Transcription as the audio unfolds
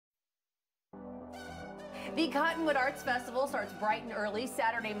The Cottonwood Arts Festival starts bright and early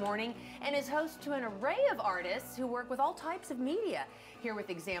Saturday morning and is host to an array of artists who work with all types of media. Here with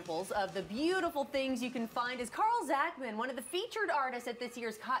examples of the beautiful things you can find is Carl Zachman, one of the featured artists at this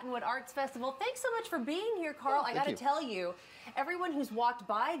year's Cottonwood Arts Festival. Thanks so much for being here, Carl. I got to tell you, everyone who's walked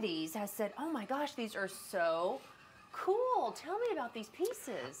by these has said, oh my gosh, these are so cool. Tell me about these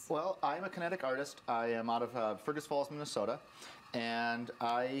pieces. Well, I'm a kinetic artist. I am out of Fergus Falls, Minnesota, and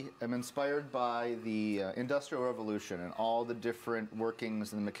I am inspired by the Industrial Revolution and all the different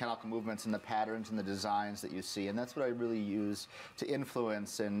workings and the mechanical movements and the patterns and the designs that you see, and that's what I really use to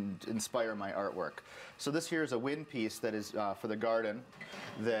influence and inspire my artwork. So this here is a wind piece that is for the garden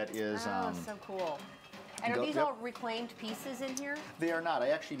that is... so cool. And are these all reclaimed pieces in here? They are not. I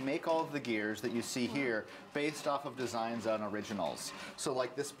actually make all of the gears that you see here based off of designs on originals. So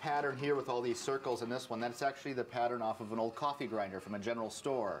like this pattern here with all these circles and this one, that's actually the pattern off of an old coffee grinder from a general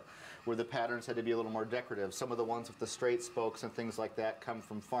store where the patterns had to be a little more decorative. Some of the ones with the straight spokes and things like that come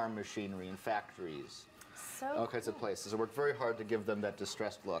from farm machinery and factories. All kinds of places. I worked very hard to give them that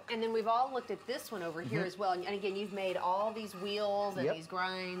distressed look. And then we've all looked at this one over here as well. And again, you've made all these wheels and these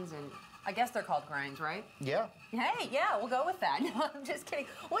grinds, and I guess they're called grinds, right? Yeah. Hey, yeah, we'll go with that. No, I'm just kidding.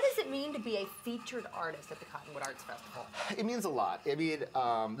 What does it mean to be a featured artist at the Cottonwood Arts Festival? It means a lot. I mean,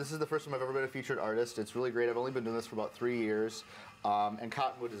 this is the first time I've ever been a featured artist. It's really great. I've only been doing this for about 3 years. And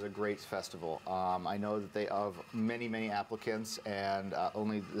Cottonwood is a great festival. I know that they have many, many applicants, and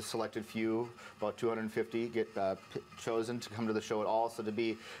only the selected few, about 250, get chosen to come to the show at all. So to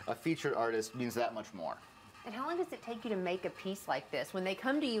be a featured artist means that much more. And how long does it take you to make a piece like this? When they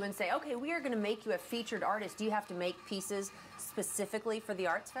come to you and say, okay, we are going to make you a featured artist, do you have to make pieces specifically for the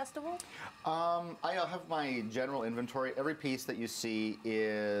Arts Festival? I have my general inventory. Every piece that you see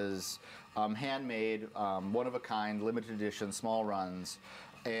is handmade, one of a kind, limited edition, small runs.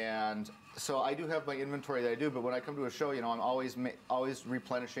 And so I do have my inventory that I do, but when I come to a show, you know, I'm always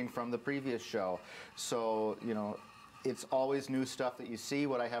replenishing from the previous show. So, you know, it's always new stuff that you see.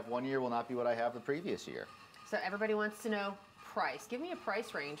 What I have one year will not be what I have the previous year. So everybody wants to know price. Give me a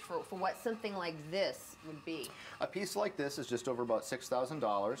price range for what something like this would be. A piece like this is just over about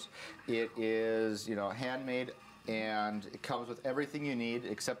 $6,000. It is, you know, handmade, and it comes with everything you need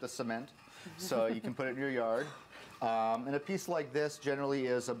except the cement, so you can put it in your yard. And a piece like this generally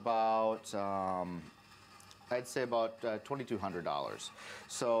is about, I'd say about $2,200.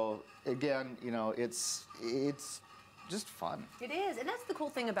 So again, you know, it's just fun. It is, and that's the cool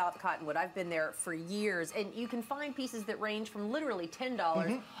thing about Cottonwood. I've been there for years, and you can find pieces that range from literally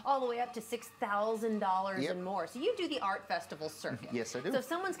 $10 all the way up to $6,000 and more. So you do the art festival circuit. Yes, I do. So if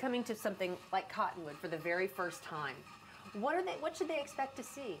someone's coming to something like Cottonwood for the very first time, what should they expect to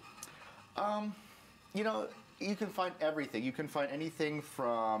see? You know, you can find everything. You can find anything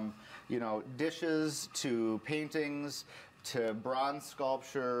from, you know, dishes to paintings to bronze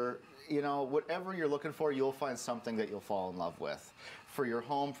sculpture. You know, whatever you're looking for, you'll find something that you'll fall in love with. For your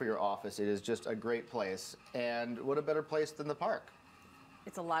home, for your office, it is just a great place. And what a better place than the park?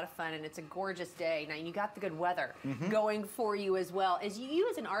 It's a lot of fun, and it's a gorgeous day. Now, you got the good weather going for you as well. As you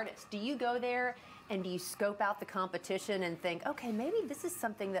as an artist, do you go there and do you scope out the competition and think, okay, maybe this is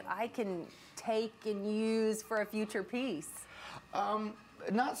something that I can take and use for a future piece?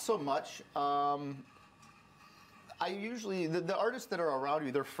 Not so much. I usually, the artists that are around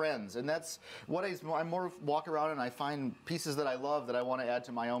you, they're friends, and that's what I more walk around and I find pieces that I love that I want to add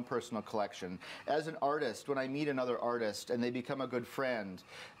to my own personal collection. As an artist, when I meet another artist and they become a good friend,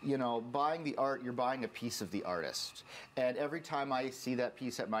 you know, buying the art, you're buying a piece of the artist. And every time I see that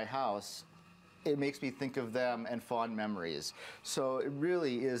piece at my house, it makes me think of them and fond memories. So it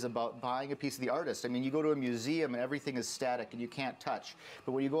really is about buying a piece of the artist. I mean, you go to a museum and everything is static and you can't touch.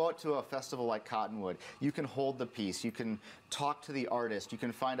 But when you go out to a festival like Cottonwood, you can hold the piece, you can talk to the artist, you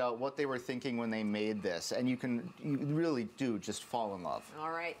can find out what they were thinking when they made this, and you really do just fall in love. All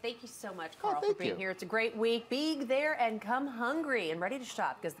right, thank you so much, Carl, for being here. It's a great week. Be there and come hungry and ready to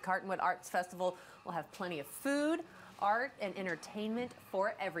shop, because the Cottonwood Arts Festival will have plenty of food, art, and entertainment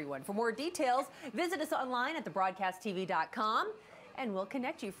for everyone. For more details, visit us online at thebroadcasttv.com, and we'll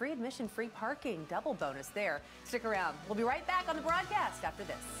connect you. Free admission, free parking, double bonus there. Stick around. We'll be right back on the broadcast after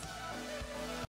this.